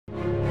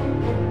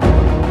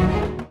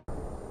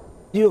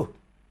You,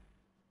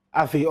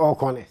 I feel all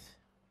corners,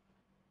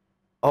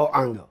 all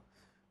angles.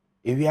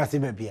 If you ask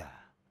me,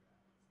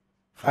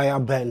 fire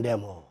burn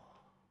them all.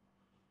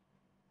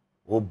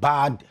 Oh,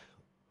 bad,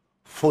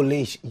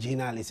 foolish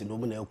journalists in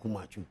Omene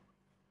Kumachu.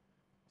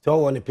 So I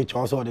want the picture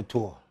also the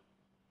tour.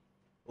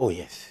 Oh,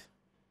 yes.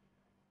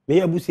 Me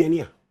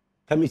abusiania.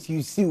 Come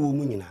you see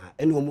woman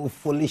and no more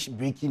foolish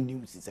breaking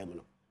news is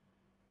seminar.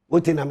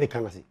 What in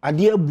American say?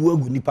 Adia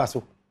buagu ni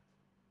paso.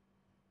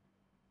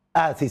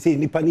 Ah, say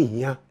nipa ni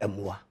hia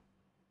emoa.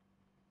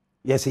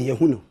 Yes, ye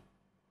hunu.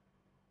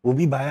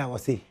 Obi baya wa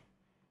say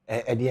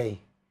ye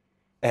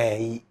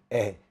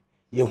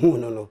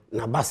hunu no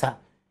na basa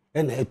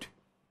e na etu.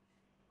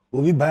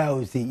 Obi baya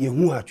wa say ye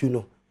hu atu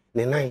no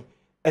ne nan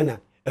e na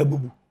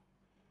abubu.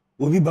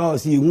 Obi baya wa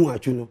say ye hu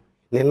atu no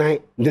ne nan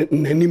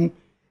nanim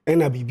e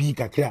na bibi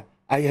kakra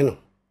aye no.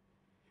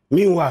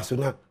 Meanwhile so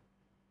na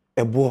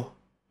ebo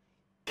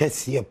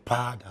kesiye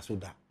pa da so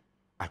da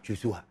atu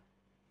so ha.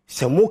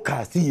 Se mo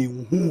ka si ye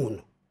hu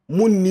no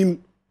monim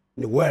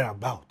ne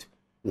whereabout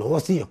no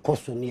see a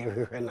koso ne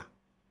hwehwe na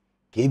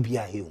ke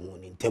bia he hu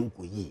ne ntem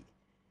ko yi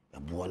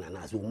ebo na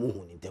na so mu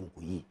hu ne ntem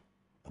ko yi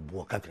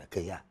ebo kakra ka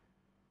ya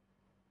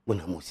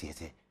wona mo see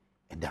se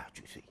e da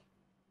atu so.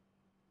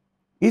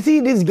 You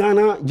see this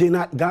Ghana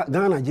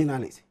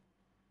journalist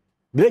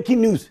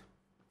breaking news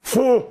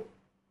phone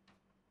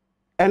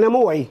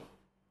enamo wai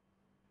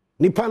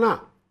nipa na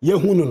ye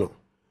hu no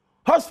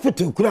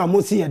hospital kura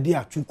mo see ye de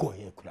atu ko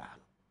ye kura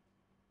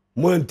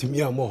mo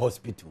antimi am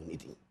hospital ni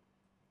din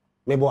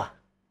me boa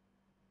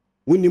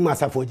woni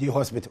masafoji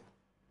hospital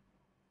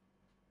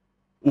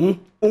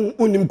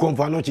unim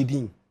konfa no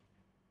chidin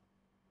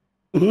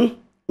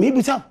me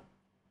bisa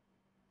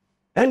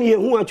eni ye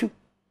hu achu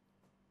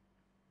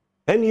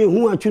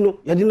no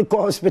ye de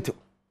ko hospital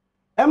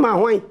e ma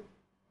hwan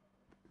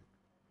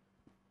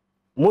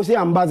mo se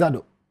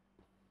ambassador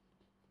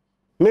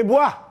me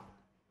boa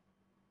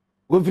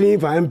we free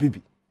for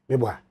MPP me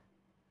boa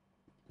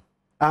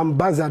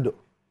ambassador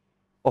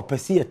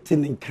opesi ye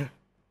tininka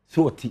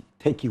so oti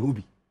take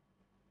hobi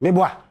me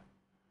boa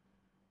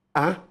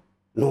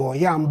no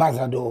ya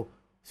ambassador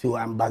so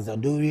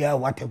ambassadorial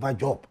whatever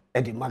job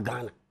e di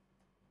magana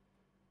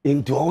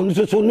into on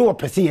so no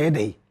opesi ye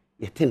dey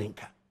ye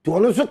tininka to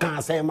on so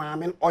kan say ma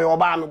me oyo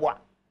ba me boa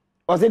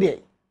o se dey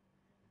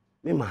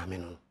me ma me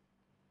no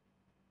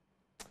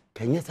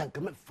kanya san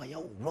kama fire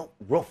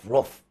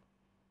rough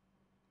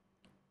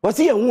o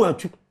se ye hu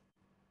atu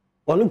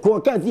on ko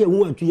ka se ye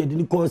hu atu ye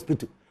di ko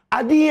hospital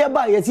adi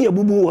ba ye se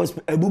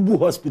ebubu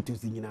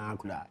hospitals nyina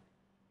akura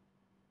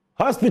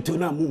hospital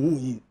na mu hu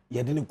yi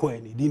ye de ne ko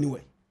ene di ni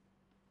we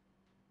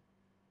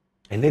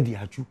ene di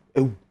atu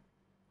ewu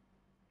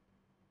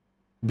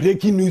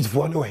breaking news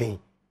for no hen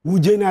wu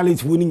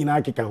journalist wu ni nyina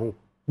akeka ho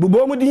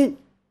bubo mu di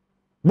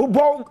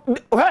bubo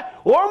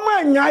o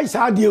ma nya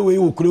isa de we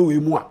okuro we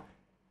mu a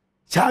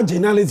cha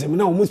journalism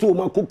na o mu so o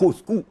ma koko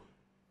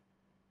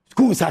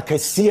school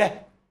sakese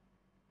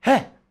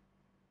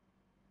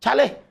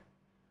chale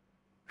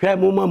hwe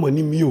mo mama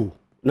ni mio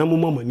na mo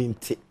mama ni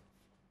nti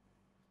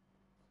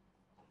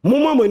mo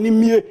mama ni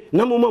mie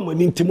na mo mama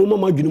ni nti mo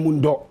mama dwene mu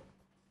ndo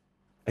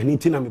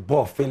anything I'm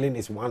ball feeling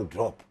is one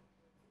drop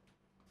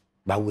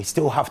but we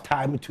still have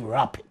time to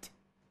wrap it.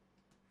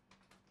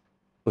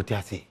 What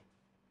I say?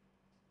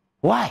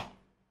 Why?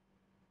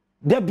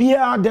 The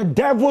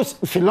devil's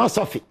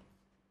philosophy,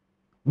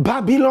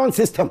 Babylon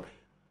system.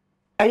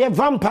 A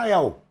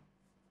vampire.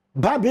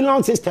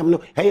 Babylon system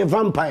no, a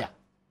vampire.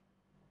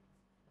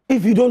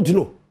 If you don't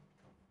know,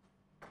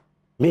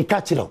 me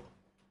catch it up.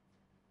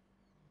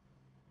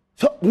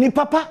 So ni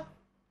papa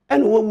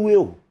and wo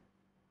will.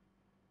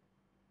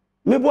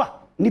 Me boy,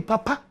 ni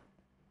papa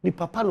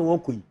no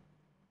wokui.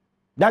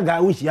 That guy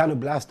wish he had a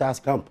blasters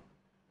camp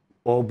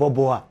or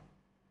boboa.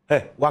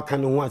 Hey, what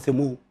can one say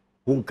move?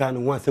 Who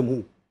can one say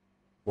move?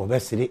 Or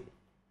best it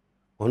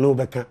or no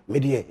beka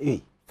media,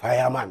 hey,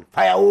 fireman,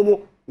 fire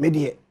homo,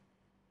 media.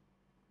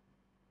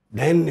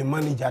 Then the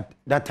manager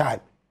that time,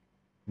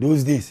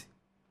 those days,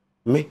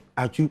 me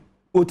Atsu,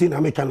 otin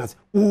Americans,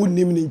 who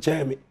name in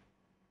chair me.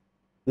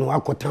 No, I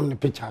could turn the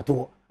picture at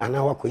all, and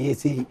now I could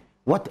say,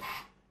 what?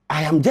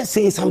 I am just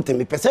saying something.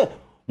 Me pese,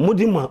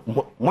 modima,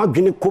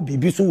 magine kobi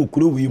bisu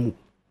ukuru wimu.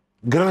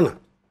 Ghana,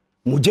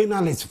 mu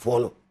journalist for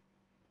no.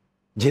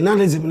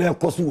 Journalism na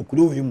kosu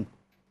ukuru wimu.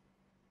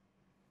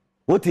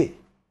 Wote,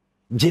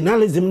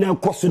 journalism na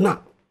kosu na.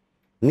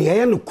 Ni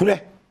aya no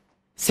kure,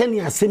 seni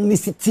asem ni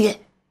sitie.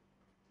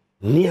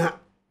 Nia,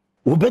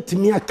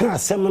 ubetimi aka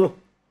asem no.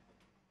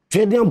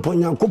 Twede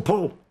amponya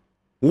kopon.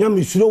 Nya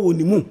misuro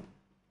woni mu.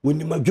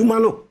 Woni madwuma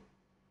no.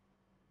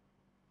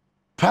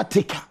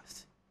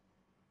 Practicals.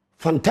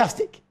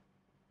 Fantastic.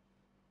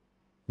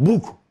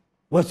 Book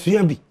what's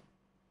yambi.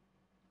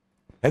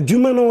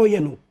 Adwuma no ye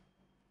no.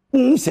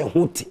 Se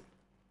hote.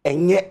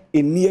 Enye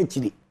eni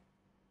akiri.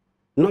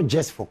 Not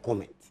just for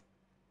comment.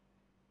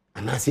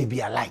 And I say be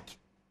alike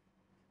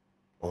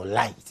or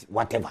light,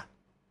 whatever.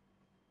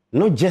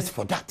 Not just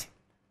for that.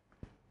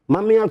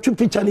 Mami Atsu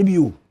picture ni bi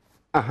o.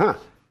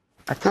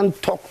 I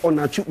can't talk on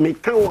Atsu. Me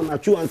can on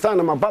Atsu and say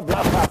na my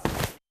babla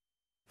pass.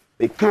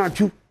 e kan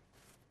Atsu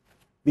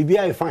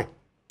bibia e fine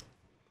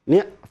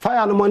ne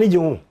fire no money je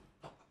ho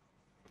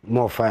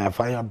more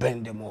fire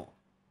bend them all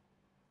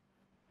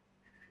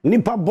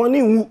nipa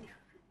boni wu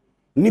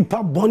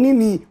nipa boni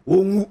ni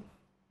onwu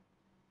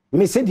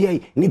me se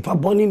dey nipa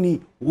boni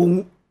ni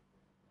onwu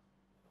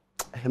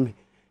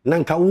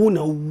nanka wu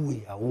na wu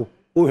ya wo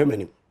o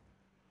hemani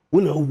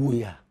wu na wu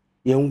ya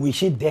yen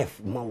wish death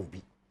ma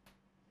obi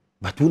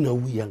but wu na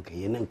wu ya nka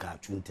ye nanka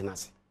Atsu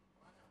ntinase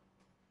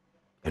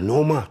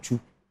eno ma Atsu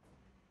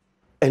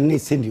ene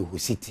se ndi ho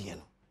city ye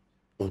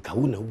no nka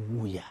wu na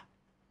wu ya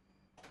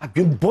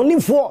adwen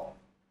boni for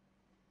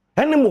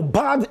ene mo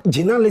bad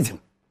journalism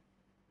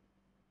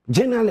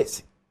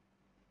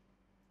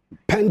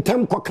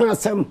pentam kokan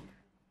asem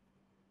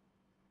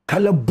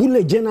kala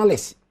bule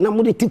journalist na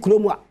mo de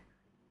tikromu a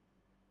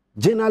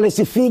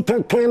journalist fi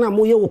kan na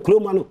mo ye wo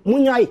kroma no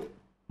munyai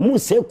mu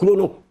se kro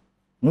no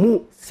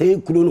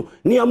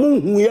ni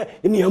amu huye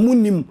ni amu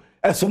nim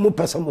eso mo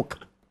pese mo ka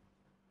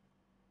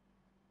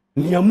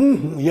ni amu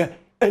huye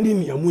ani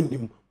ni amu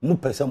nim mo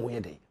pese mo ye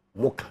de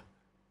mo ka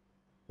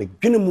be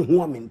dwene mu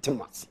hu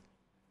amentemase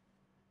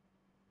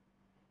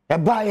e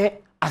baaye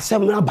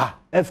asem na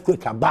ba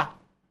earthquake aba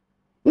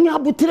nya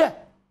butire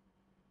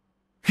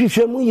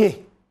hwehwe mu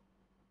ye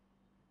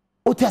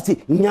otasi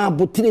nya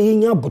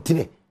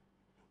butire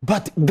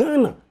but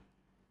Ghana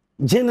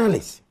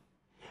journalists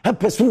a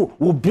person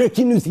wo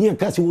breaking news here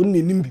kasi won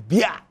nenim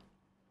bibia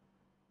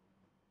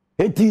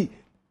eti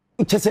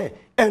chese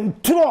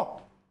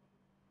entro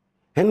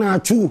ena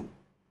Atsu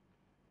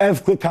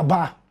earthquake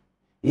aba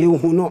ye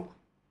hu no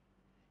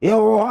ye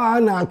wo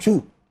na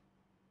Atsu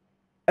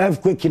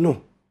earthquake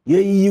no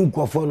ye yi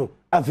nkofo no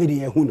afiri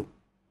ye hu no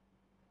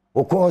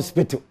o ko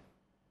hospital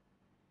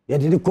ye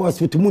did ko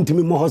hospital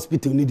muntimi mo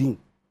hospital ni din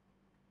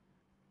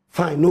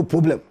fine no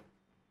problem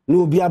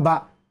no obi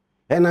aba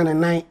ena ne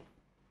nan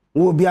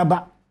wo obi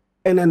aba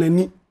ena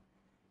nani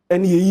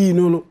ene ye yi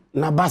no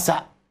na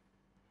basa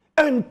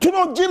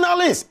entro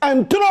journalist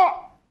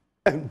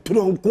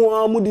entro nko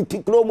amudi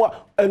tikromo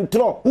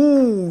entro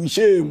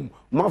shame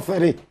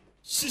mafere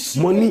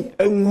money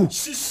enwu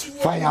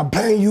fire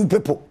burn you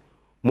people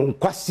mon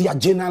kwasi a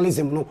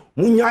journalism no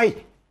munyai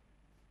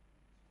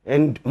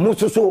and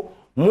musoso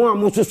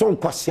musoso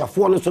kwasi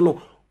afo no so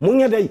no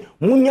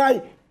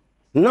munyai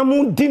na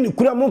mu din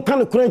kura mu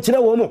kan kura kire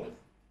wo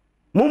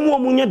mo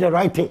munya the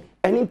right thing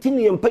anything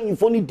you pay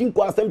for ni din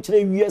ko asem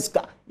kire US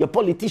ka your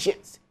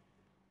politicians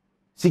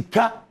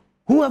sika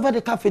whoever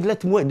the cafe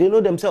let more they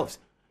know themselves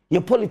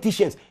your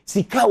politicians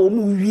sika wo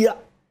mu wia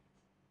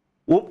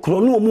wo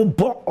krono wo mu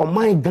bo o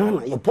my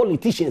Ghana your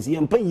politicians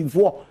you pay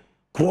for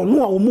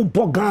krono wo mu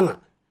bo Ghana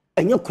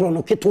enye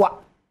krono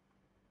ketwa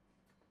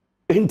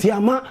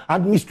entiama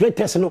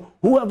administrators no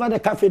whoever the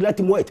cafe let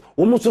more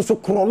wo mu so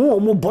krono wo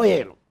mu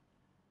boye no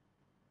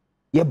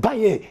ye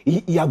baye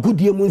ya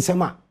goodie mu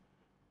nsema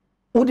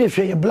wo de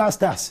hwe ye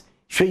blasters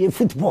hwe ye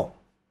football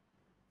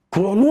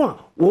krono a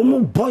wo mu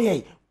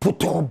boye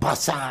puto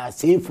basa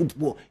say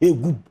football a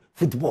good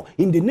football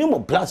in the name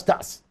of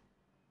blasters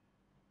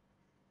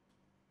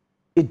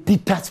it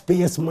did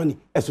taxpayers money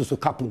so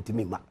happen to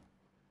me ma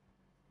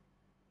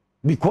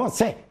because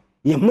say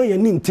ye man ye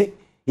ninte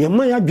ye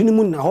man ya dwene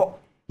mu na ho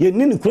ye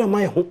ni kura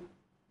man ye ho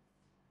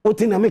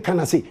oti na me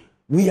kana say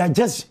we are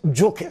just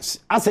jokers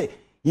I say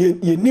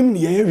ye nim ni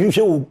ye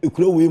hwehwe wo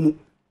ekura we mu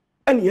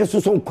ene ye so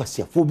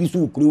nkwasiafo bi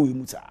so ekura we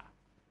mu sa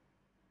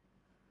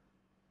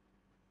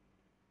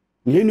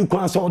ye ni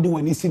kwa so de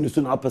wani si no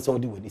so na apesa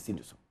de wani si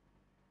no so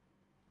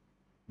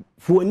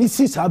for wani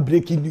si sa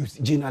breaking news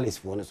journalist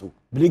for no so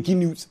breaking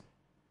news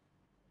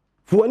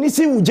for wani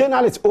si u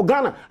journalist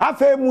ogana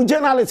afa mu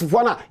journalist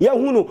for na ye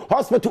hu no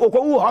hospital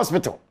okwu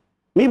hospital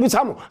mi bu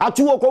samo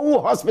Atsu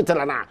okwu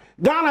hospital na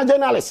Ghana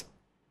journalist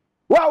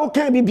wa o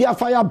kan bibia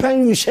fire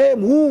ban you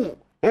shame who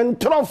and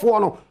trofo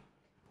no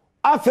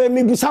afa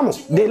mi bu samo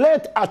they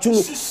let Atsu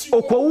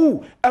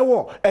okwu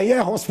ewo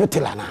eye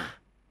hospital na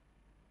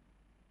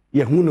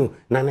Yehuno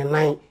na ne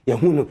nan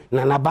yehuno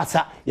na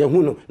nabasa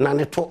yehuno na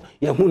ne to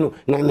yehuno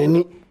na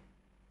nani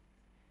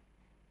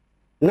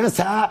na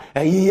sa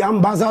ayi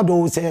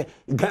ambassador se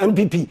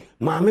MPP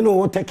maame no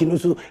woteki no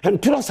so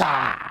entro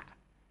sa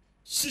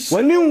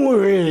wani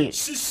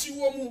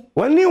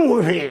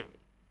nwure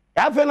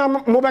afa na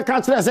mo be ka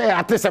kire say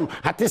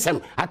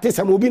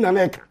atesem obi na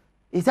na eka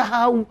is that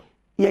how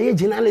ye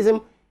journalism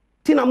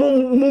tina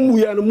mu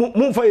ya no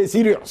mu fa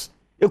serious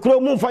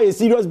ekuro mu fa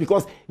serious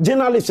because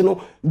journalists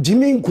no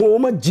Jimmy nko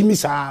ma Jimmy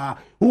sa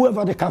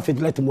whoever the cafe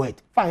let him wait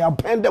fire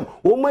bend them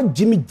o ma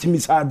Jimmy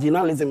sa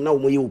journalism na o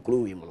mo ye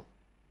okuro we mo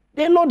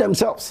they know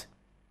themselves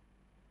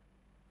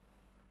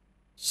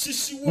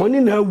money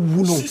na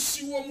wu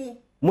no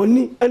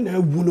money na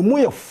wu no mo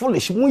ye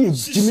foolish mo ye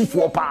Jimmy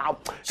for pa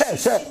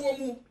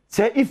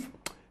say if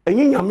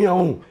enyinya me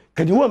ahun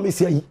kadi wo me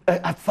say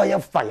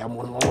fire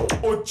mo no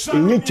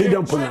enyi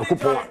chedam po na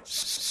kopo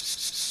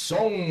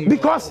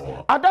because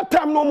at that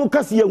time no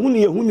mukasi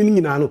yehunu ni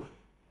nyina no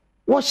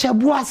wo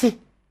hyebu ase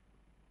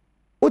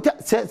o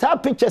say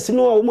pictures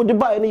no wo de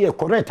buy no ye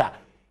correct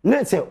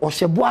na say o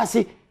hyebu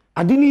ase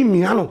ade ni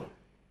mia no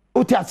o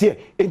Otiase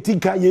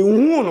etika ye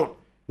hu no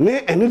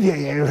ne eno de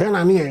ye hwe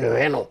na ne ye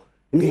hwe no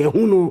ne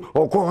hu no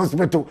okọ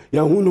hospital ye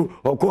hu no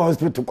okọ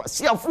hospital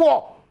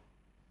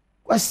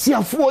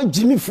kwasiafo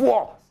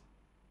jimifo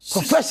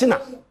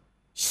professional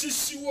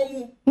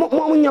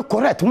mo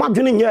correct mo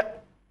adwene nye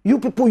you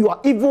people you are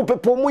evil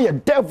people mo ye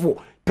devil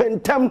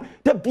pentam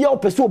the bia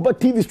person oba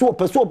TV so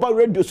person oba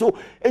radio so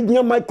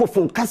enya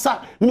microphone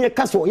kasa me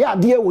kasa o ya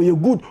de we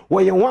good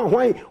we ye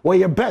hwan we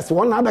ye best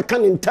one na be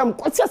kan ntam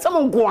kwasi asem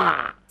nko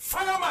a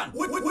fireman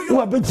we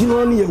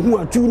abegino ne ye hu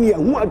atu ne ye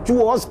hu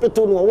atu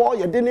hospital no wo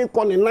ye de ne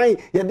ko ne nan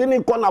ye de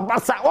ne ko na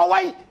basa wo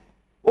wai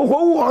o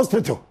ko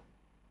hospital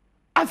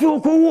afi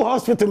o ko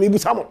hospital me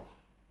busamo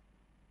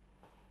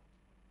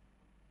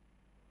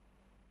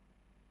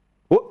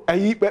o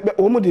ayi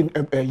o mo de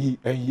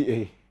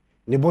ayi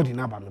ne body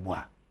na ba me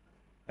boa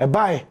e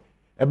bae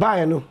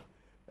no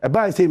e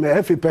bae say me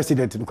every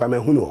president no kwa me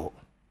hu no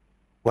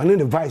one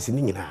the vice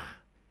ni nyina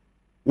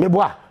me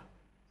boa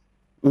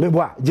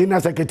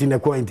general secretary na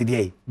ko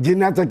ntidi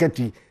general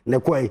secretary na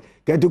ko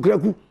ke to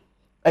kraku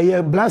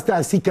eye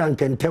blaster sikan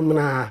kentem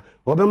na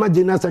obema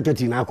general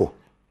secretary na ko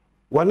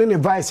one the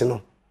vice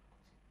no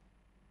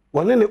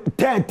one the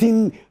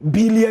 13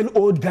 billion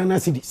old Ghana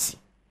cedis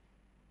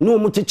no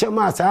mo cheche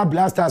ma sa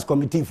blasters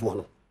committee for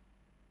no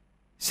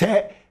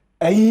say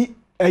ayi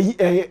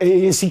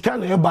sika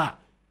na eba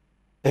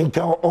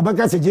enka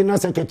obeka se general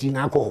secretary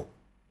na ko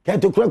ke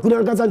to kura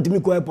kuna nka santimi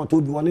ko airport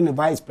obi one ne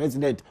vice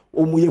president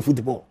o mu ye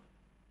football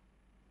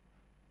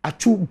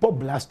Atsu Bob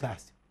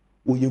blasters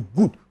o ye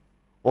good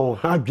on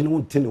ha dwene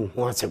wontene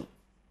ho asem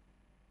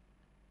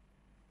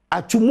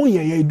Atsu mu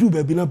ye du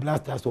ba bi na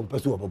blasters on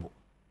person obobo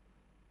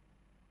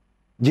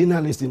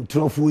journalist in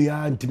trophy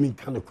ya ntimi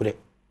kan kure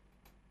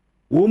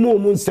wo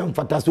mo nsem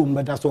fata so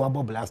mbeda so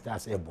Bob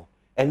blasters ebo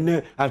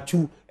ene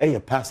Atsu eye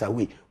pass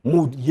away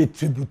mo ye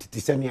tribute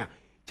to senia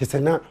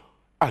chesena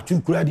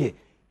Atsu kura de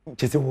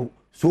chese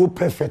so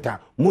perfect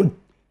mo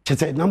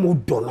chese na mo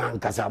dona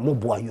nkasa mo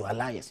boy you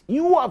alliance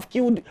you have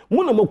killed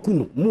mo na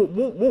makunu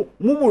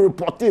mo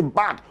reporting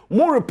bad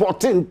mo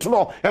reporting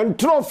tro and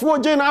tro for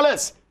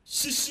journalists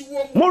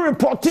mo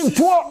reporting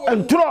tro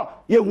and tro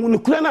ye hunu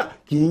kura na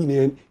ki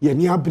ye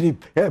ni abri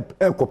e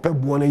ko pe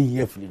bo na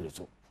ye fili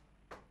so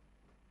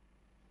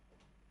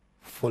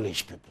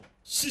foolish people.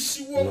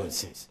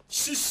 Nonsense.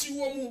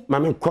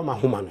 Mami come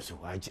home so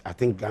I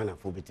think Ghana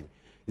for beating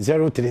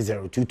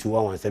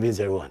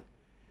 03022111701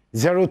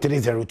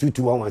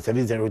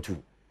 03022111702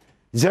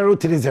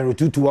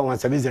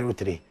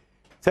 03022111703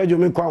 Sergio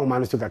me kwa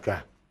home so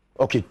kakra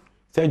okay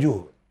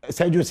Sergio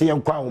say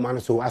yam kwa home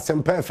so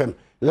Asempa FM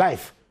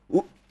live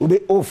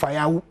ube o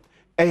fire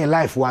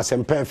live wa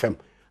Asempa FM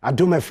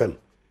Adom FM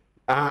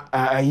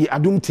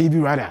Adom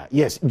TV rather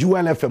yes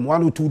Jewel FM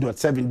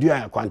 102.7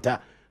 Dua Kwanta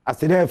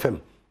Asede FM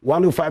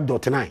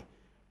 105.9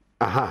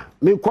 aha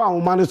me kwa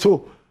ahoma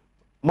so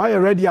my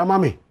ready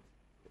amame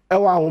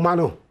ewa ahoma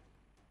no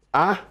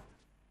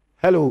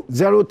hello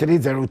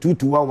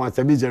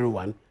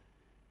 0302211701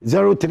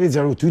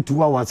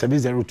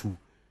 0302211702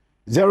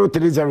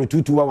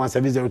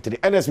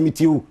 0302211703 NS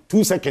meet you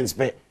 2 seconds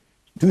pe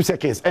 2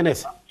 seconds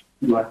NS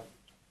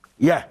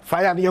yeah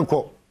fire the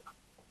yanko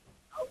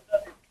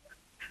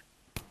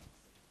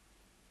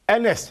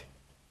NS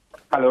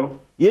hello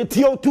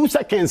Yetio 2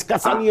 seconds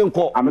kasani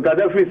enko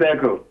amekaza free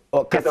cycle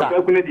kasa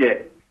kwekune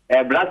de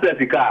blaster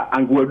fika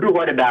angu du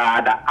ho de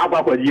daada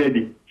akwa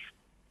adi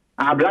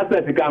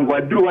blaster fika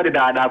angu du ho de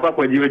daada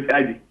akwa adi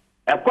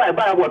e kwa e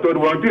ba ya boto do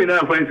won tu na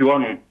fancy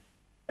wonu e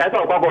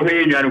so kwa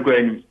hwe nyan ko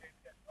ani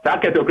sa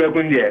keto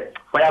kwekune de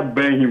fire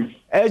burn him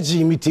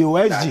eji mitio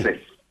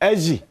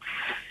eji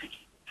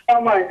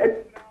ama e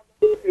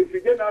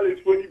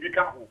journalist foni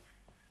bika ho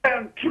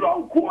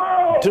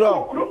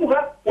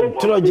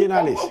tro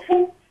journalist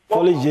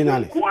Follow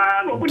journalist.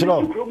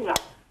 Tro.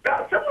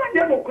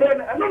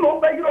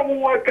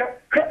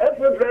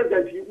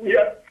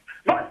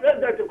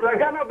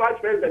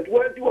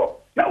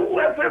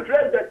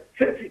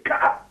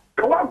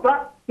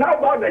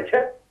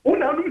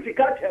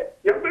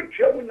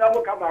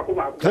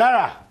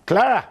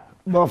 Clara,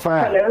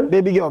 Bonfire.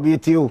 Baby girl, be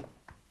you.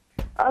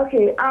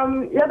 Okay,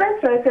 your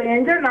best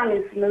friend,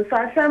 journalist, no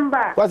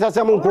Sashamba. What's that?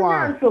 Someone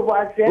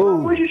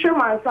we should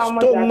man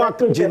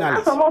someone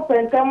journalist. Some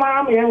open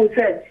Tamam who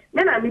said,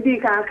 men I be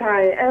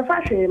and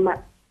fashion.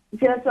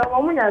 Just a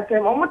woman and say,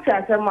 almost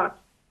as a man,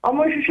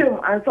 almost should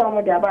and some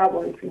of their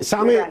Bible.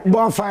 Sammy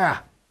Bonfire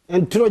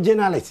and true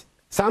journalist.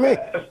 Sammy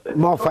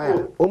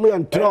Bonfire. Only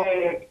and true.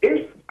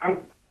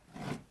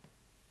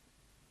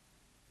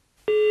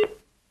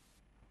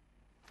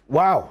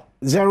 Wow.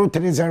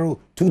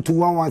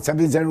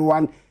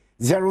 03022111701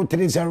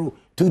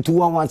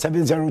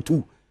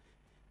 03022111702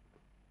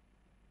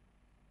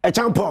 a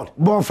champion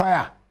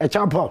bonfire a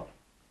champion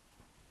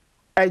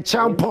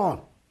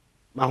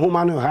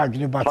mahoma no ha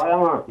gini bat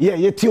yeah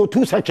yetio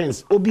 2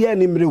 seconds obi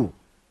animrew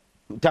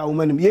ta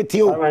woman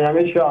yetio ya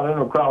me sure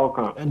no kra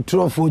okan and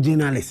trophy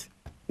journalist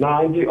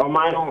na ndi o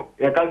man no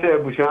ya ka se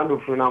busuando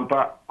fu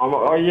nampa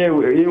o ye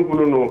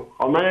yehunu no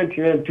o man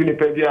tine tuni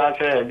pe bia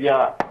se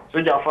bia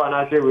soja fa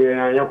na se we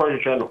ya kwa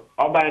hwehwe no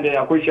oban de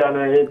yakohia no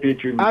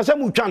AP2 asa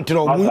mu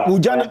twantro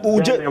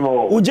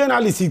u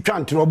journalist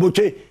twantro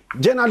botwe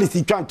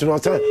journalist twantro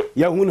say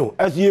ya hu no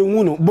as ye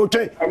hu no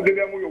botwe am de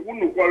dem hu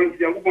no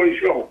quality yankopon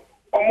show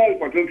omo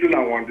nkotuntu na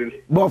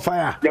wonde bo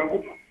fire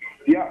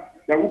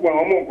yankopon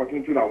omo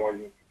nkotuntu na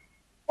wonde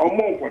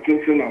omo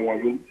nkotuntu na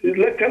wonde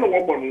let tell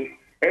what bon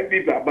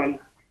NB baban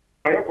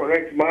are you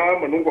correct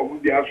ma no go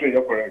di aso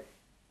you correct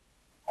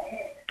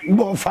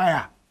bo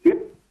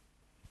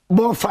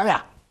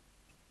fire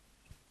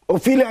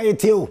Ophelia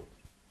yetio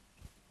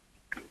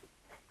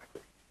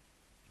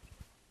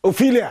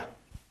Ophelia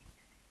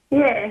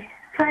Yeah,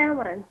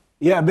 fireman.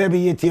 Yeah,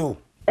 baby yetio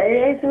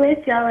Yes,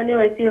 wait, you are new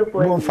yetio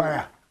for.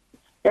 Fire.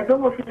 Ya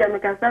como Ophelia me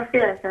cansa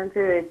fia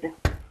santerete.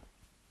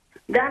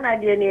 Ghana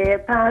de ne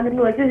pa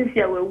no sisi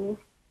ya wewu.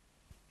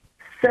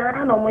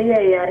 Sa no mo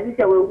ye ya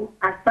sisi ya wewu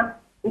asa.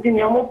 Nti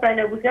ni omo pa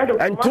na busia do.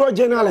 And through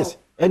journalists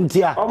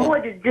entia. Omo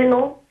de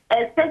no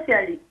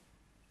especially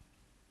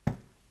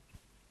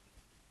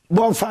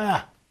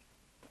Bonfire.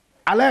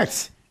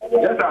 Alex.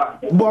 Yes sir.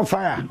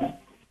 Bonfire.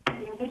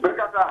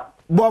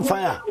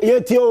 Bonfire.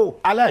 Yetio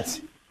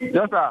Alex.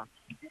 Yes sir.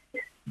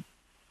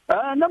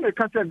 Na me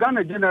ka say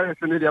Ghana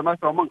generation ni dia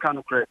master omo kan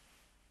no kre.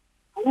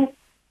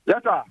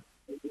 Yes sir.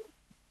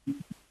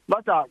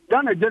 But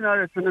Ghana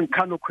generation ni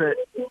kan no kre.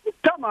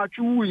 Tama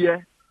atwu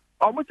ye.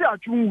 Omo ti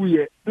atwu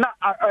ye na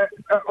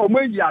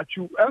omo yi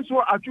atwu.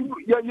 Enso atwu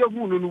ye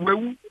hu no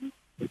wewu.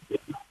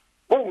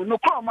 Oh, no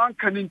come man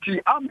can inti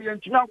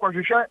ambient na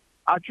kwahwehwe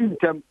atwu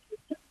ntem.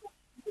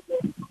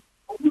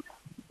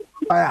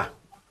 Fire.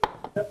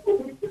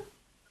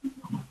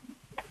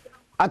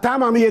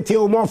 Atama me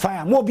yetio mo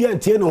fire. Mo bi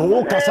antie no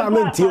ho kasa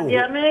me antie o.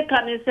 Ya me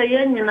kan say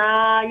ye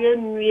nyina ye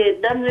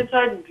nwie dam ne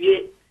fa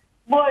due.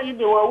 Boy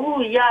de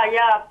wa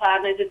ya pa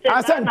na te.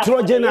 Asa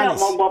ntro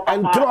journalist.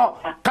 Ntro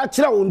ka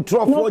kira wo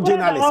ntro for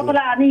journalist. No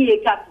bla ni ye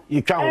ka.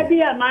 You can. E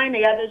bia man na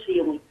ya be so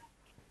ye mu.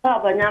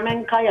 Papa nya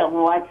men ka ya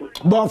ho wati.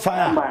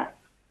 Bonfire.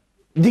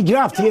 The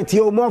graft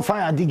yetio mo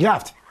fire the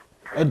graft.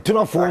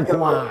 Ntro for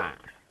nko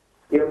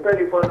you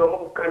pay for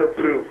no kind of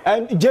proof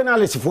and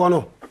journalist for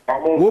no.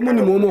 Wo mu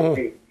ni mo ho.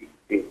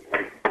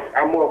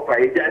 I'm more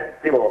fire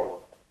just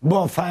zero.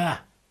 Bonfire.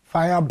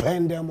 Fire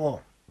burn them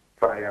all.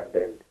 Fire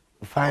bend.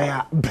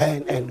 Fire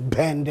burn and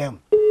burn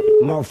them.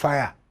 More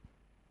fire.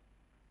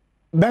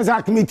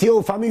 Bezak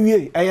mitio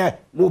family eh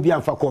mo bi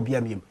anfa ko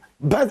bia mim.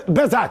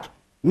 Bezak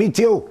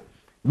mitio.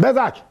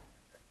 Bezak.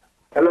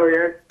 Hello,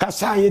 yes.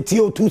 Kasa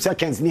yetio 2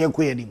 seconds ni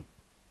ekwe dim.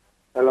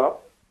 Hello.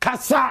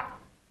 Kasa.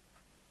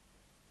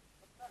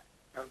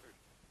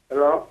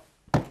 Hello.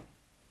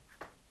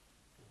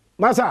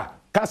 Masa,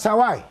 kasa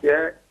why?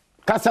 Yeah.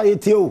 Kasa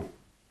yetio.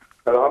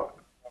 Hello.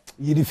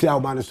 You di feel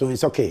man so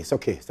it's okay.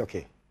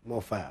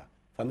 More fire.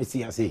 Family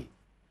see I say.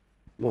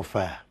 More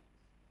fire.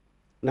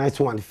 Nice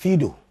one.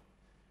 Fido.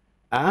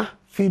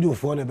 Fido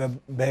for the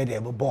bed e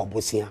bo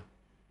bosia.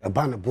 E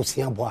ba na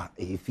bosia bo a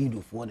e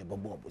fido for the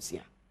bo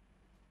bosia.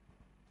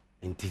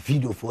 Enti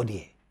fido for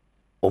the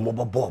o mo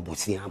bo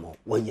bosia mo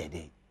wonye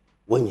de.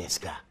 Wonye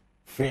ska.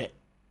 Fe.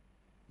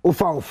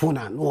 Ofa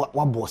ofuna no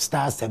wabo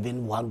star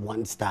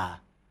 711 star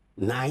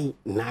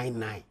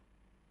 999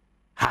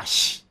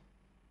 hash.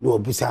 No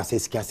obusa se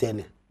sika se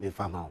ne me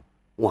fama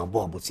wo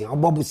bobosia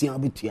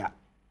obetua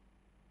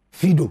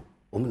fido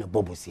o me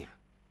bobosia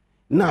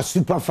na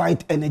super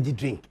fight energy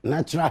drink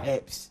natural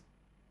herbs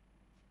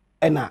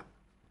ena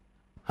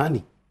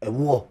honey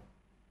ewo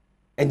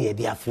ene e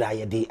dia fra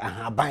ye de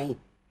ahaban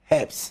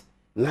herbs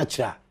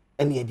natural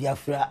ene e dia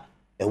fra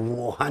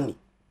ewo honey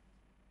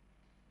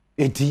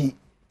eti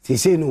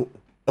se no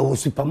ewo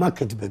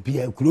supermarket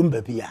babia kurom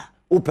babia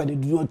open the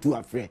do to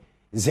afre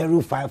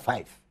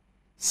 055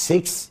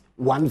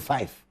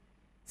 615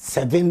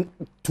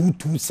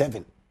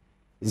 7227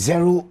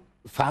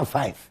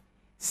 055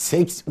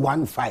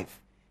 615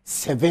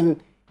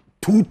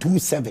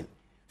 7227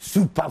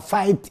 super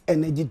fight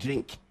energy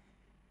drink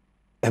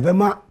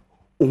ebema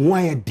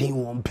onwa den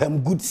won pem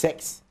good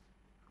sex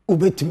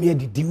ubetumi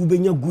adidi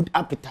ubenya good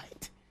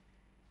appetite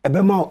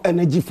ebema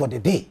energy for the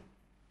day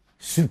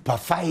super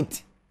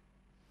fight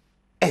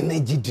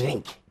energy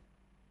drink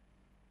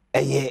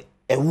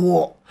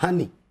ewo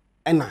honey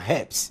and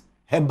herbs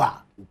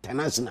heba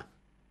international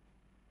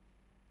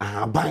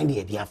bind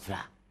the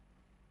diafra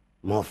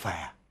more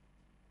fire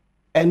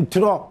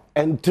entro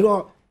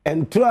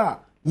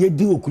ye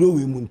di okuro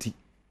we munti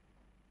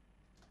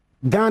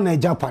Ghana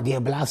Japan the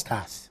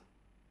blasters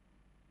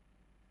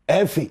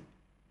every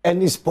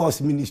any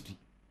sports ministry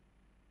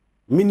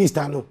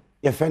minister no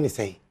your friend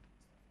say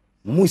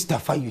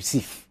Mustafa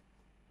Yusuf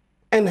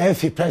and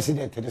every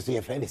president so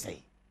your friend say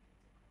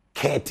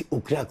Kate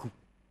Ukraku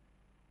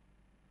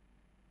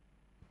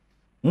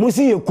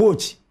Musi your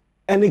coach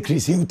and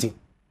Chris Hilton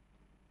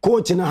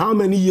coach na how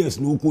many years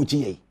no coach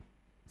ye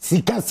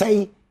sika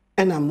say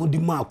and I'm not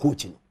the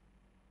coaching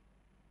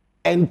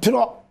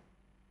entro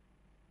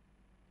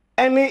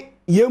any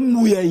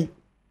yemu ye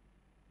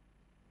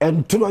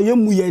entro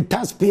yemu ye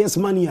taxpayers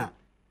money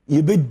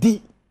ye be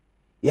di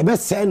ye be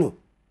say no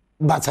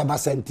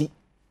basabasenti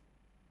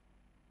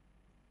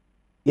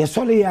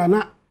Yesole ya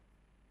na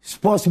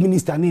sports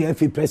minister ni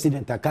FA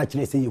president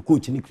akachire say your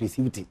coach ni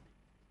creativity.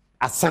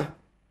 Asa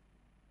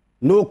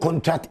no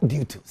contract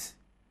duties.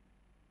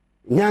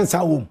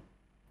 Nyansa wom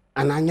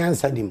ana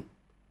nyansa dim.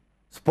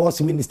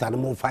 Sports minister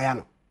no fire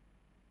no.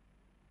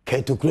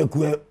 Keto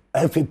kure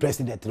FA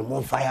president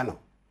no fire no.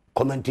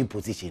 Commentary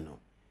position no.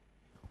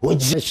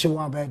 Oje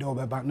shwa bed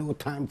over no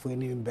time for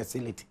any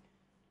imbecility.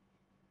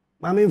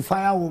 Mama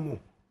fire womo.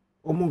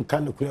 Omo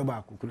kan kure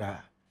ba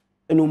kukura.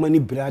 Eno mani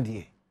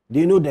brady.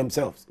 They know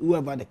themselves.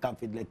 Whoever the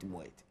captain let him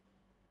wait.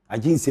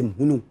 Ajinsem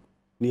hunu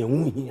ni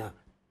ehun hia.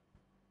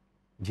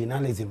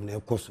 Journalism na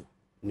ekoso.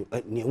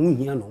 Ni ehun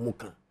hia no mo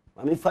kan.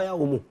 Mama fire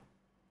womo.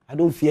 I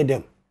don't fear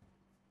them.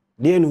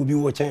 They no be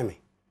watching me.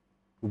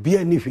 Obi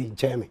ani fi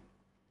nche me.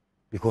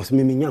 Because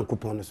me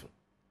nyankopon so.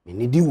 Me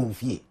ni di wo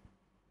fie.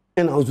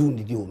 And I was doing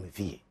the me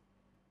fie.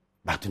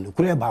 But no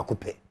kure ba ko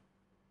pe.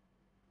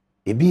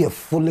 E be a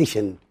foolish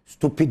and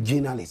stupid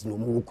journalist no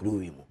mo kuro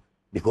we mo.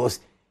 Because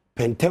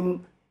pentem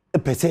a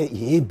person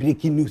ye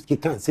breaking news ki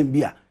kan sem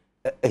bia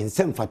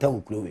ensem fata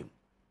wo kuro we mo.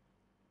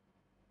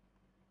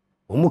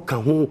 Omo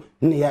kan ho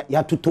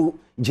ya toto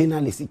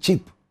journalist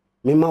cheap.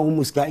 Me ma wo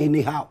muska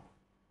anyhow.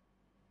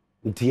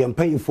 Nti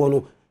yempanyfo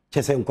no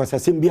chese nkwasa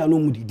sem bia no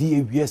mu didi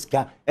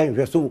ewiaska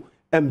enhwe so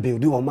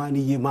embuild o man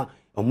ni yema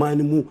o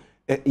man mu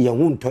ye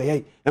hu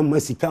ntoye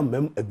emmasika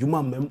mem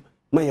adwuma mem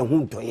ma ye hu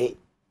ntoye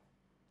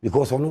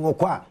because ono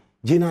kwa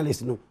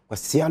journalist no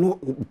kwasia no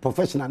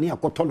professional ni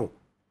akoto no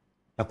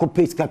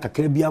yakopes ka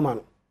kakra bia ma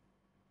no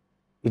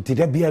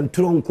itida bia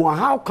ntro nko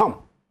how come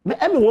me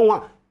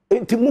wonwa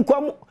nti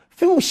mukwa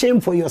feel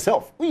shame for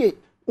yourself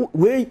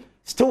we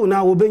still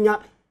now obenya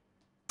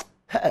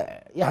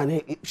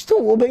yani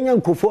still obenya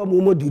nkofo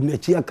amomodu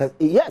nachi aka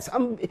yes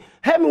I'm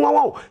me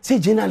wonwa see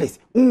journalist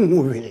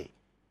really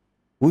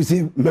we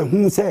see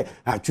mehu say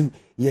Atsu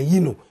ye yi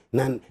no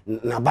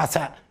na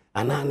basa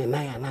anane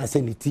na ya na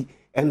sanity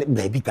and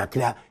baby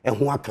kakra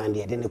eho akan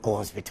de ne ko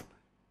hospital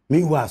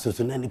me wa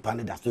so na nipa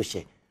ne da so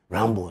hye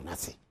rambo na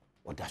se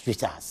o da so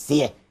hye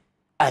ase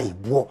ai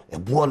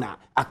bo na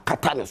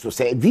akata ne so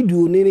say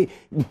video ni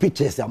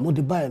pictures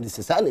amode buy in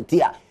society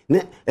a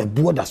ne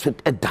bo da so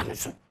da ne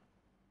so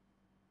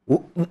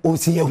o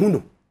si ye hu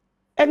no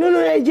eno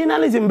no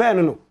journalism be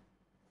no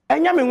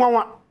enya me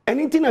nwanwa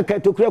anything na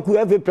katokura ku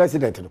every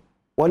president no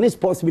one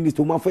sports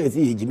minister ma fa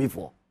yesi ejimi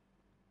for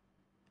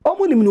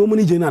omuni mi no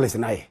omuni journalist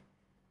na ye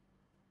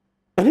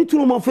ani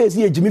tunu ma fa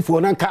yesi ejimi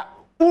for na nka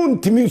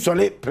untimi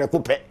sole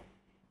prekope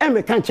e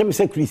me kan chem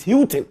say Chris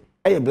Hilton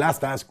a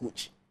Blasters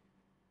coach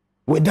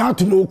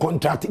without no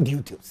contract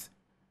duties.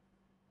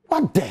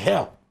 What the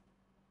hell?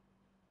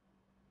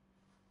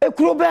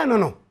 Ekuro be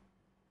no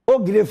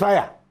ogire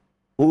fire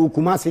o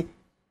Kumasi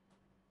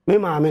me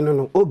ma me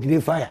no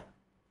ogire fire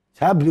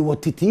sabri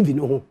what TV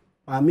no ho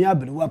ma me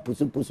abri wa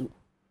pusu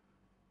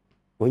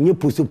onye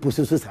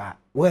pusu so sa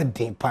we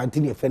dey party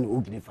dey fe no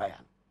ogire fire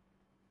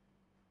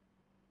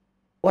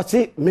what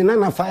say me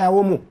na fire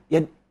wo mo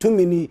ye too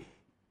many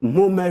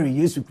mo Mary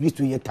Jesus Christ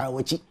ye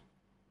tawachi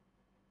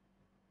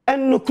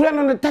and no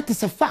no that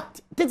is a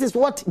fact. This is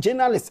what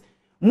journalists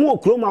mo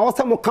kroma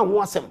awasam kan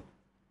ho asem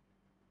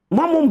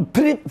mamon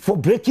pray for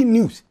breaking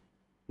news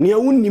ne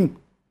awunim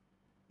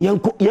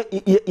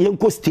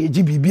yenko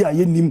stage bibia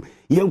yenim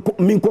yenko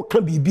minko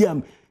ka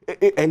bibia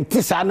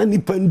entisa na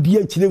nipa ndi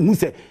akire hu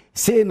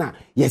se na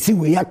yesi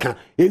we yaka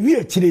ewi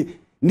akire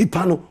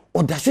nipa no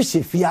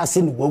odahwehwe fia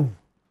ase no wawu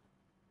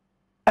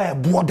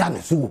boda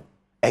ne so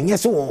enye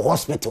se wo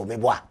hospital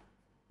meboa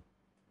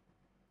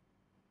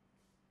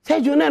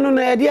se jona no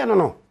na ede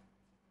no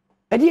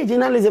ede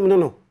journalism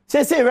no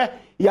say we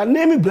ya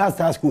name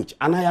Blasters coach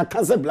and I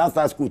cancel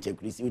Blasters coach e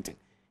Chris Hilton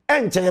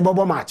enche ye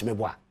bobo match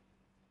meboa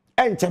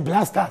enche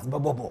Blasters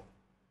bobo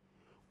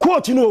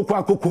coach no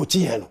kwa coach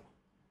ye no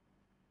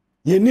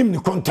ye nim ni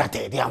contract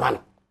e dia ma no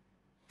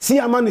see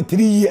ama no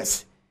 3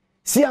 years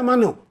see ama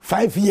no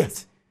 5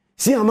 years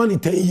see ama no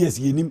 10 years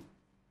ye nim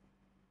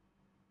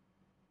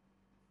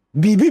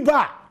bibi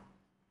ba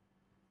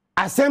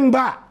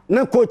asemba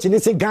na coach ni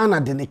se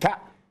Ghana de nika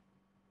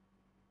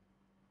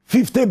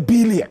 $50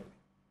 billion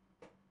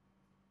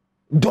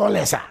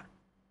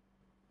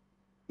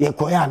ye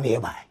koya na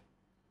eba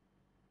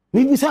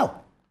ni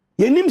bisa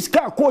ye nim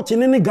ska coach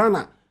ni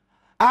Ghana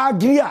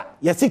agria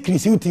ye se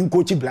Chris Hilton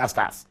coach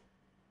Blasters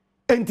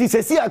enti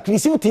se si a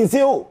Chris Hilton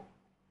se o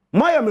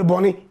maya me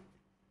boni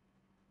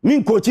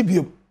min coach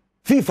bio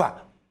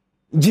FIFA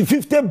gi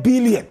 $50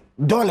 billion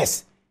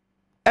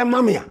e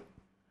mamia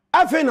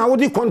afi na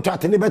wodi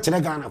contract ni be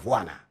kire Ghana fo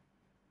ana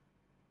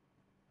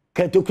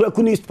Ketokura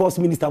kuni sports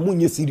minister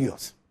munye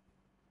serious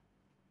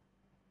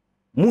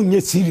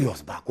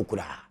ba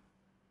kokura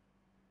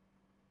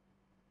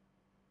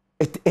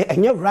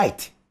and you're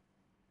right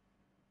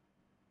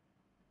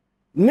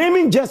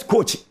naming just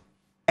coach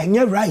and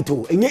you're right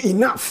oh and you're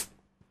enough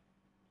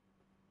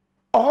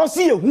or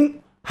see who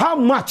how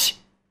much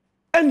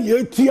and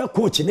you to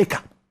coach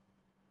nika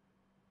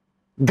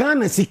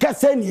Ghana sika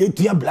send you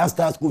to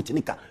Blasters coach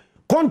nika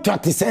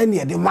contract is any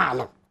the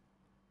man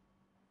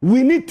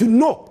we need to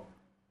know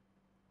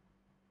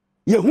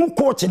ye hu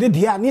coach de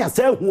dia na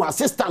say hu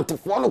assistant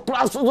for no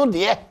class so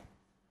de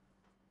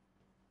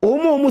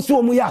omo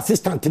so omo ya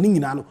assistant ni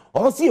nyina no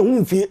o se hu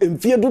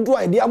mfie dodo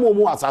a de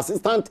amomo as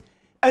assistant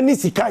ani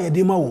sika ye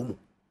de ma wo mu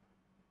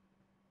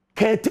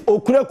ket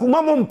okuraku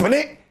mamo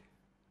mpene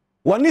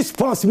woni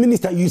sports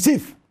minister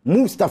Yusuf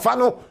Mustafa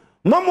no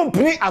mamo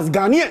mpene as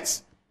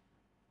Ghanaians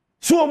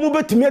so omo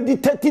betumi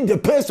dictate the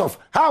pace of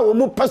how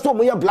omo person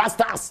omo ya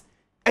blasters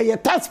e ye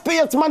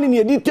taxpayers money ni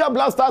editor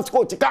blasters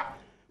coach ka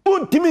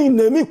untimi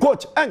name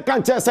coach and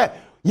can say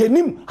ye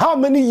nim how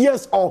many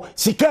years or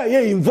sika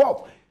ye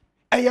involved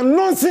and you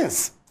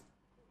nonsense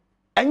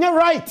and you're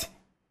right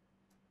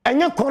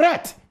and you're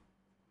correct.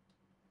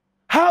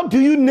 How do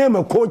you name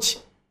a coach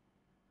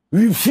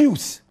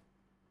refuse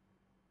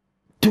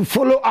to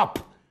follow up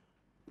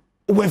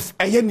with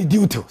any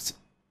duties?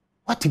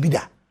 What to be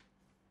that?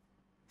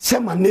 Say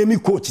my name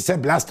coach, say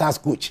blasters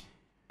coach.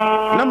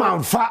 Na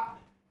man fa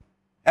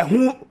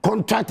who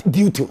contract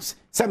duties.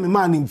 Say me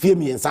man in fear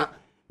me and sa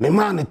me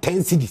man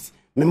 10 cities,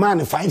 me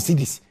man 5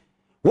 cities.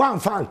 One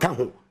fan can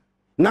home.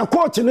 Na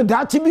coach no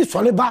that be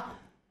soleba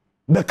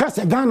because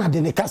Ghana de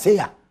ne kase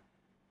ya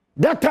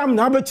that time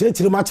na be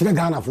chire match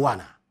Ghana for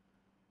ana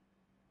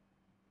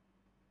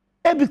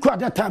e because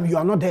that time you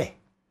are not there,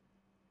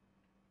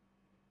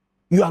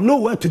 you are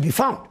nowhere to be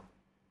found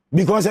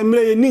because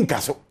emre ninka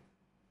so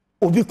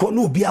obi ko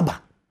no obi aba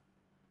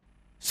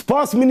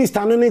sports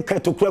minister no ne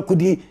ketokura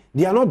kudi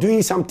they are not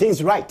doing some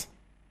things right.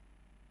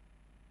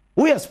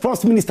 We are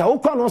sports minister who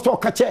can also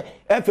catch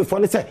F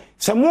for say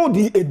some more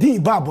di edi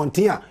ba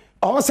bontia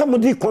or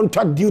somebody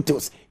contract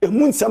duties, a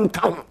moon some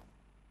come.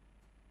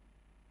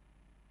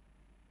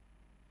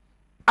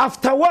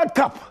 After World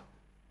Cup,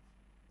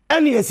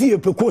 any see a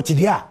coach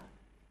there,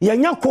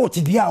 you're coach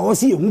there, or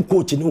see a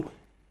coach, no,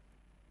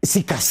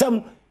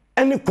 Sikasam,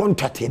 any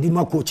contract, he did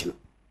my coaching.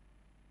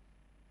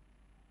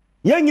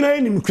 Young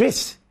in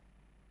Chris,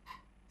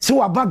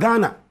 so a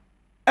bagana,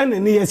 and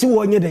then yes,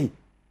 1 day,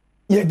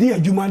 ye dear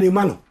Jumani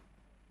Mano.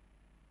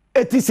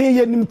 It is a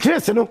yen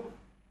Chris, no,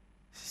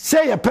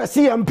 say a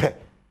percy ampe.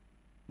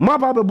 Ma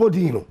baba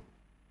body no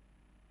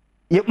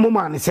ye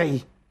mama ne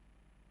say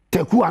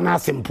teku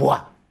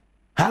anasempoa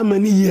how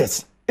many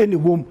years any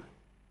wom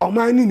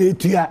omani na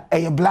etua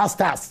e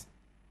blasters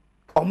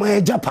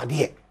oman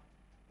japade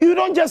you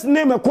don't just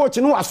name a coach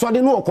no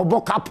asode no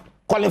okobo cup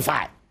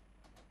qualify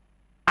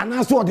and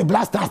also the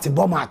blasters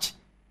bo match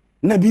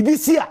na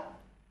BBC a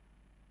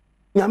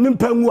nyame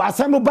mpangu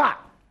asem ba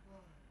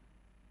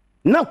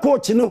na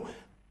coach no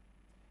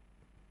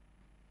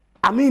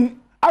I mean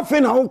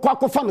afi na wo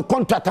kwakọ fa no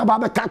contract aba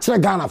be ka kire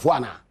Ghana fo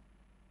ana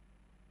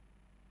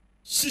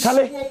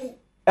kale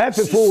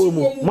F4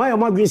 mu my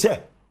magwin say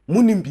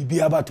munim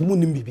bibia but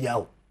munim bibia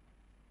o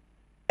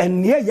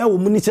and here ya wo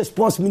minister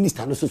sports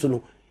minister no so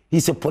no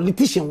he's a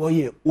politician wo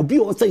here obi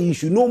o say you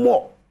should know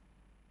more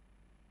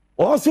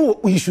also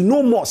you should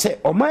know more say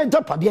o my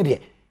japade there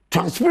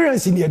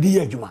transparency near the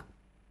adwuma.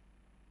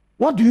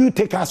 What do you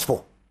take us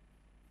for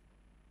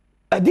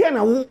there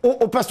na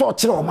o person o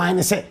kire o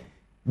man say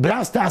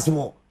blasters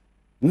wo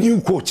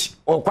new coach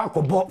or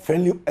kwakobo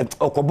friendly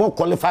or kobo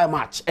qualify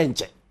match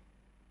enche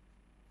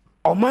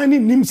o mani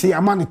nim say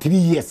amani 3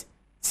 years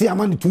see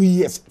amani 2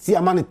 years see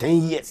amani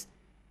 10 years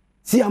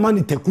see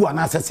amani teku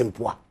anasa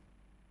sempoa.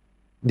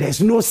 There's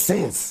no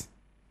sense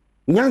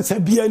nyansa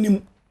bia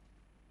nim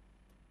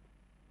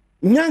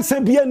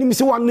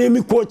say one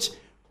name coach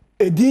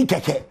edin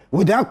keke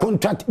without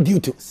contract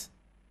duties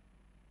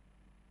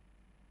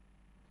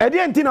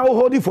edin na wo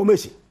hold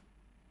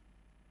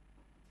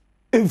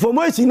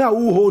information now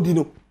who hold you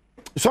know.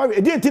 Sorry, I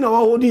didn't think I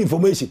hold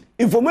information.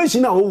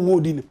 Information now who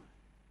hold you.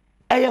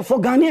 I for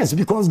Ghanaians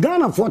because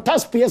Ghana for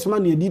taxpayers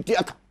money did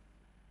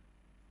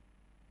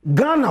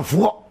Ghana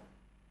for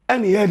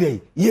any other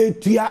ye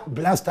tia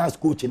blasters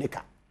coach in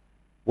eka.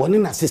 One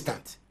in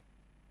assistant.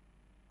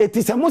 It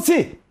is a must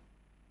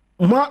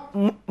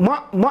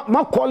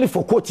ma call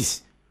for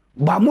coaches.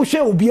 But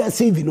Moshe will be a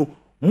saving no.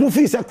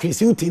 Mufi sa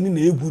Chris Utin in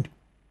a good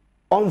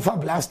on for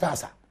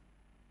blasters.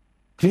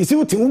 Chris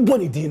Utin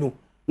uboni dino.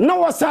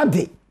 No was a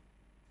day.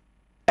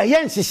 A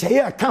yen she say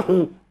a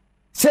can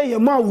say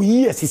your mouth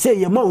yes, he say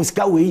your mouth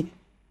scaway.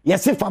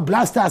 Yes, if a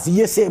blasters,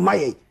 yes, say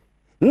my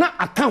na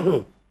a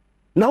can.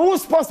 Now, who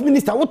sports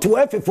minister what to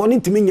have for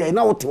to me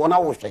now what to 1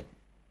 hour.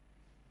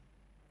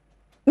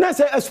 Now,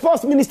 say a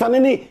sports minister,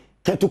 any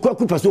can to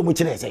cook so much.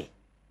 Say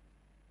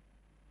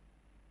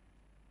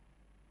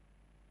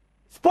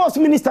sports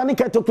minister, any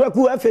can to cook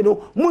who have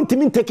no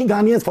Muntimin taking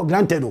Ghanaians for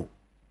granted.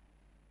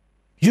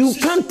 You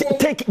can't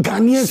take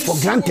Ghanaians for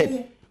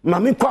granted.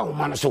 Mami kwa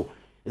umanaso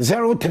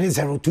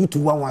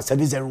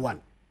 0302211701.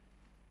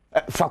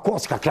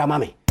 Fakos kakra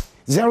mami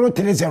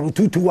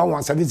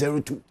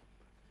 0302211702.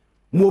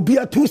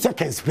 Mobia 2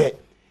 seconds pe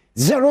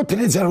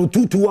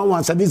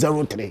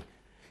 0302211703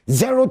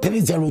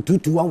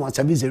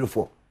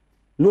 0302211704.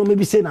 No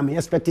maybe say na me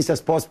expect is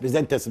sports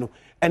presenters no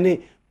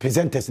any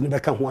presenters no be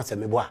kan ho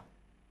asem bo a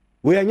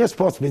we are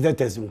sports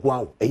presenters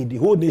nko the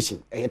whole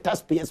nation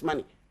taxpayers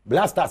money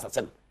blasters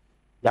asem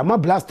Yama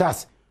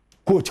blasters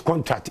coach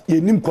contract,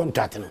 ye nim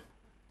contract no.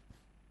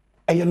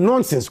 a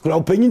nonsense. Could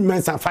open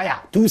men's and fire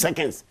 2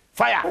 seconds.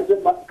 Fire.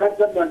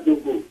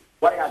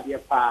 Why are they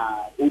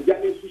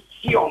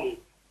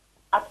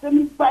I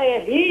send fire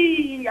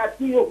he at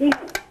you who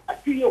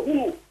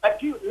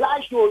at you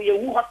last year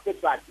who have to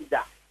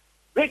that.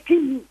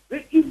 Breaking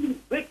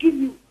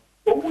you.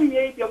 Oh, we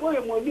ain't the way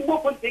when you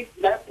open things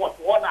like what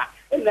honor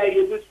and I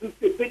use to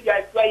pay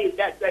that way.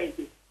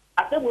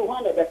 I said, we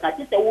want to catch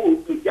it away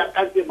to your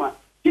countryman.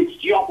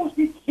 It's your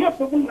opposite here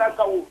for me like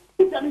a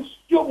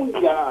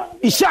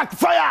Ishak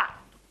fire.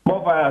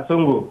 More fire,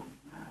 Songo.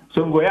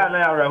 Songo, ya na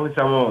ara hu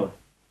samo.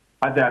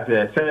 Ada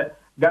say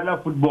Ghana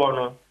football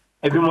no.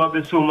 Everyone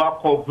be so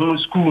akọ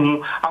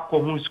school,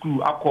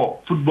 akọ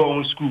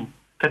football school.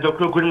 Keto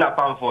krokuri na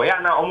pamfo. Ya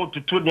na omo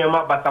tutu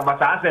nema basa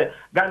ase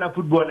Ghana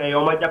football na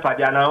omo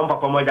japade na omo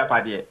papa mo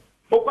japade.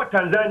 Okwa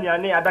Tanzania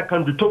ne ada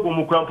kan du Togo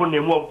mu krampo na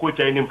emu coach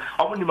enim.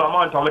 Omo ni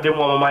mama nto omo de mu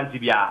mama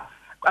ntibia.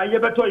 Aye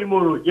beto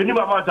imoro, ye ni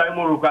mama nto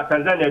imoro kwa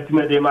Tanzania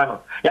time de ma no.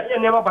 Ya ye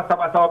nema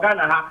basa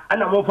Ghana ha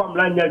ana mo fam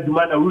la nya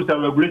djuma na rules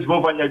and regulations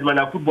mo fa nya djuma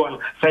na football.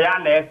 Say ya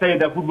na say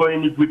the football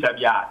ni future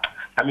bia.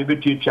 I be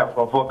to chap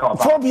for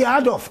phobia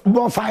Adolf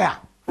bonfire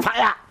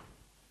fire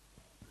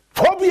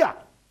phobia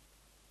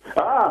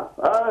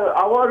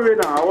award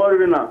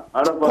winner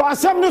for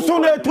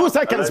 2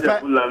 seconds per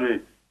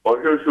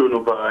or show no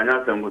pa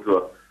anya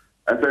sembuto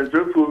and then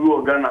trip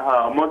for Ghana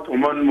ha moto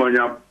man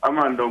monya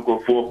amandon ko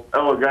fo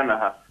e Ghana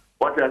ha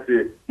what I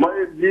say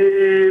my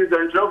di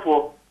central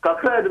for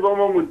kakra de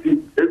bomo muti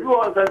e bi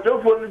o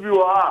central for ni bi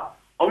o ha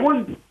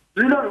omon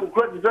leader who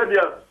could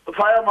the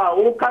fireman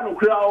who can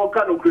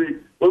create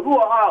obi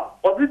wa ha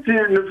obi ti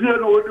ne fie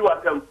no odi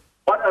watem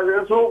what I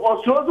say so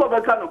also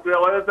be can create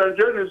what I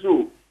say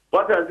so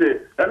what I say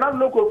and I'm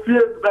no ko fie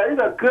by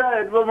the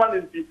cry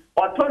environment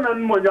autonomous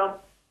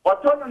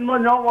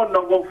monyam won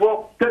go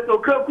for to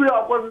ku ya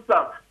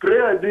opposition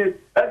prayer di e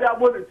da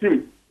body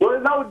team we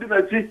now di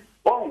na ti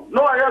oh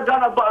no I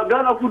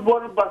Ghana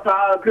football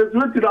basa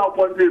creativity na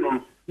opportunity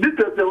no this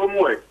is the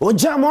way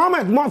Oja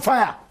Mohammed more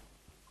fire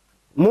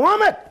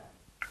Mohammed.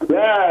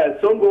 Yeah,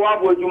 Songo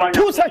wabo juma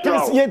 2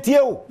 seconds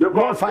yetio.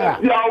 More fire.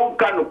 Ya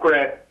can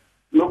correct.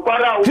 No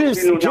para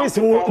Chris duties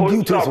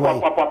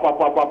way.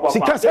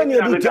 Sikasa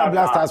ni duty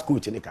blasters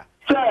coach nika.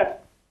 Sir,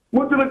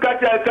 mutu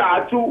kacha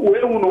ka Atsu we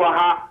unu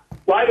ha.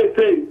 Why they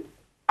say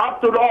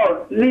after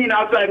all ni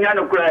na so anya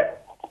no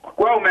correct.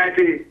 Well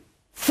man,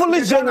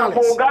 fully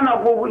journalist.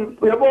 Ghana for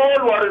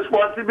all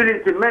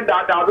responsibility men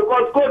that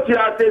because coach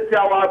here says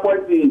our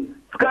point.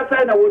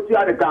 Sikasa na wo ti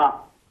adeka.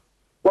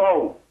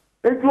 Wow.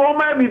 It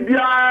won't be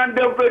beyond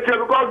the picture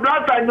because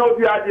that I know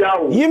the idea.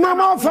 Yima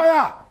more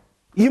fire.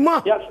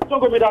 Yima. Yes, so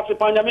go me that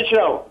Panya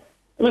Michel.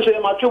 Me say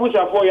my troubles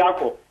are for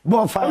Yako.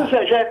 More fire. Me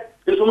say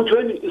it's on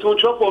training, it's on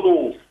trouble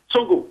no.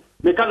 So go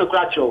me can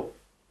crash you.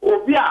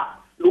 Obia,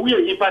 Louis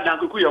Yipa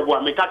Danku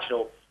Yaboa, me catch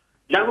you.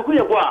 Danku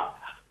Yaboa,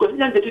 because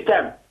in the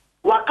time,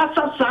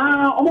 Wakasa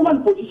sa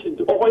on position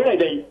or where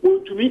they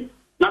to me.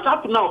 Not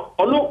up now,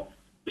 or no,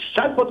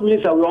 5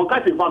 minutes we on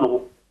catching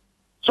Fano.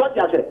 So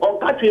I said, on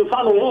catching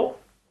Fano.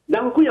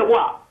 Danku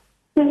Yaboa,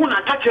 who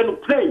wanna catch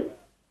and play,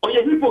 or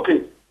you're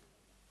hypocrite.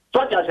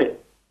 So I said,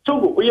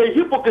 so you're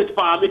hypocrite,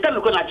 me can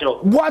look at you.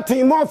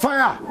 Boating more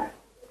fire.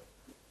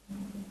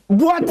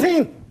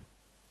 Boating.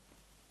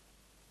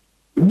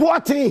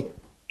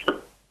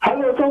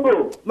 Hello,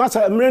 Songo.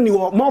 Master, many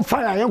more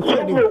fire. I'm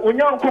ready. When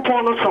you're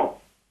coupon or so.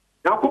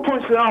 Now,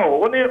 coupons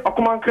now, only a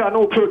command car,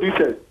 no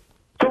producers.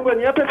 So when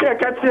you have to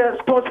catch a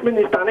sports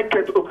minister and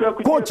get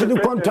coach the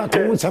contract,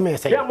 I won't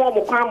say, yeah, more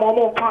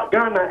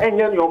Ghana and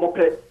your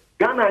pay.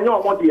 Ghana and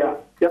your modia.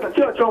 Yes, a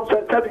church of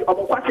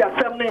what you are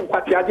saying,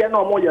 what you are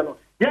no more.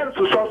 Yes,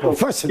 to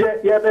first,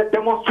 yeah, the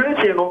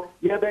demonstration,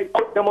 yeah, they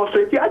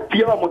demonstrate at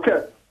the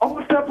motel.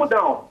 Almost step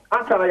down.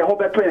 Answer your whole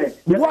prayer.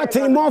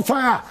 Boating more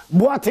fire.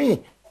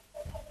 Boating.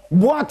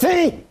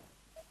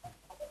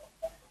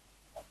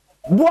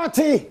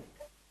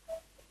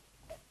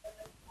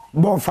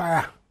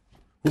 Bonfire.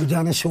 We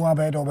just show up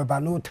but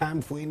no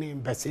time for any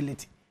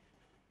imbecility.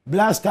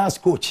 Blasters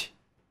coach.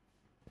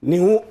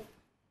 New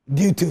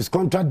duties,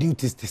 contract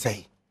duties to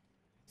say.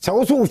 So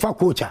also for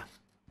coach.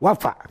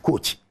 What for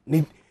coach?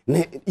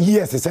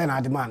 Yes, it's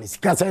an demand.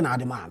 Sika say na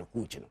demand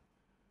coach.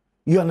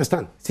 You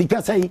understand?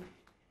 Sika say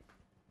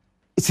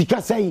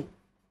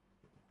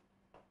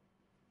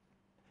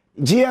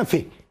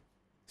GFA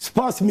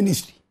Sports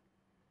Ministry.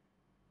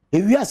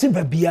 If we are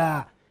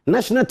saying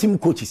national team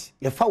coaches,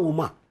 you fa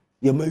woman,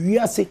 you we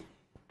are say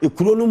a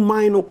chrono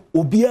minor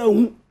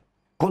obia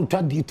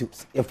contract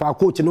details. If our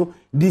coach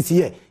this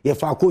year,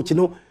 if our coach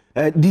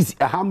this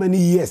how many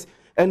years,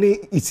 and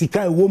it's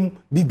a womb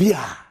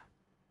bibia.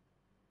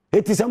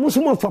 It is a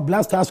Muslim for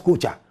Blasters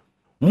coach.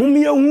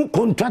 Mumia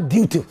contract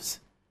details.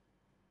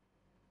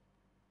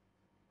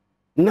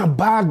 Na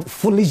bad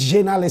foolish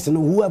journalist and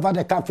whoever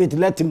the cafe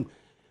let him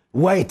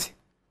wait.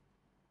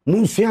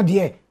 Munsua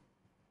there.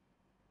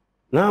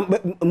 Now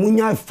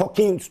munya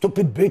fucking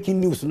stupid breaking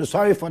news. No,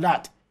 sorry for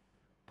that.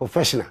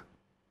 Professional.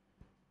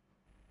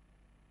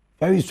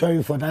 Very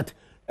sorry for that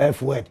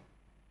F word.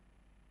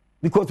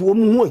 because we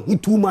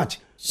too much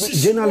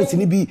journalists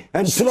ni be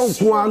and so long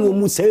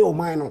say your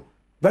mind.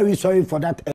 Very sorry for that.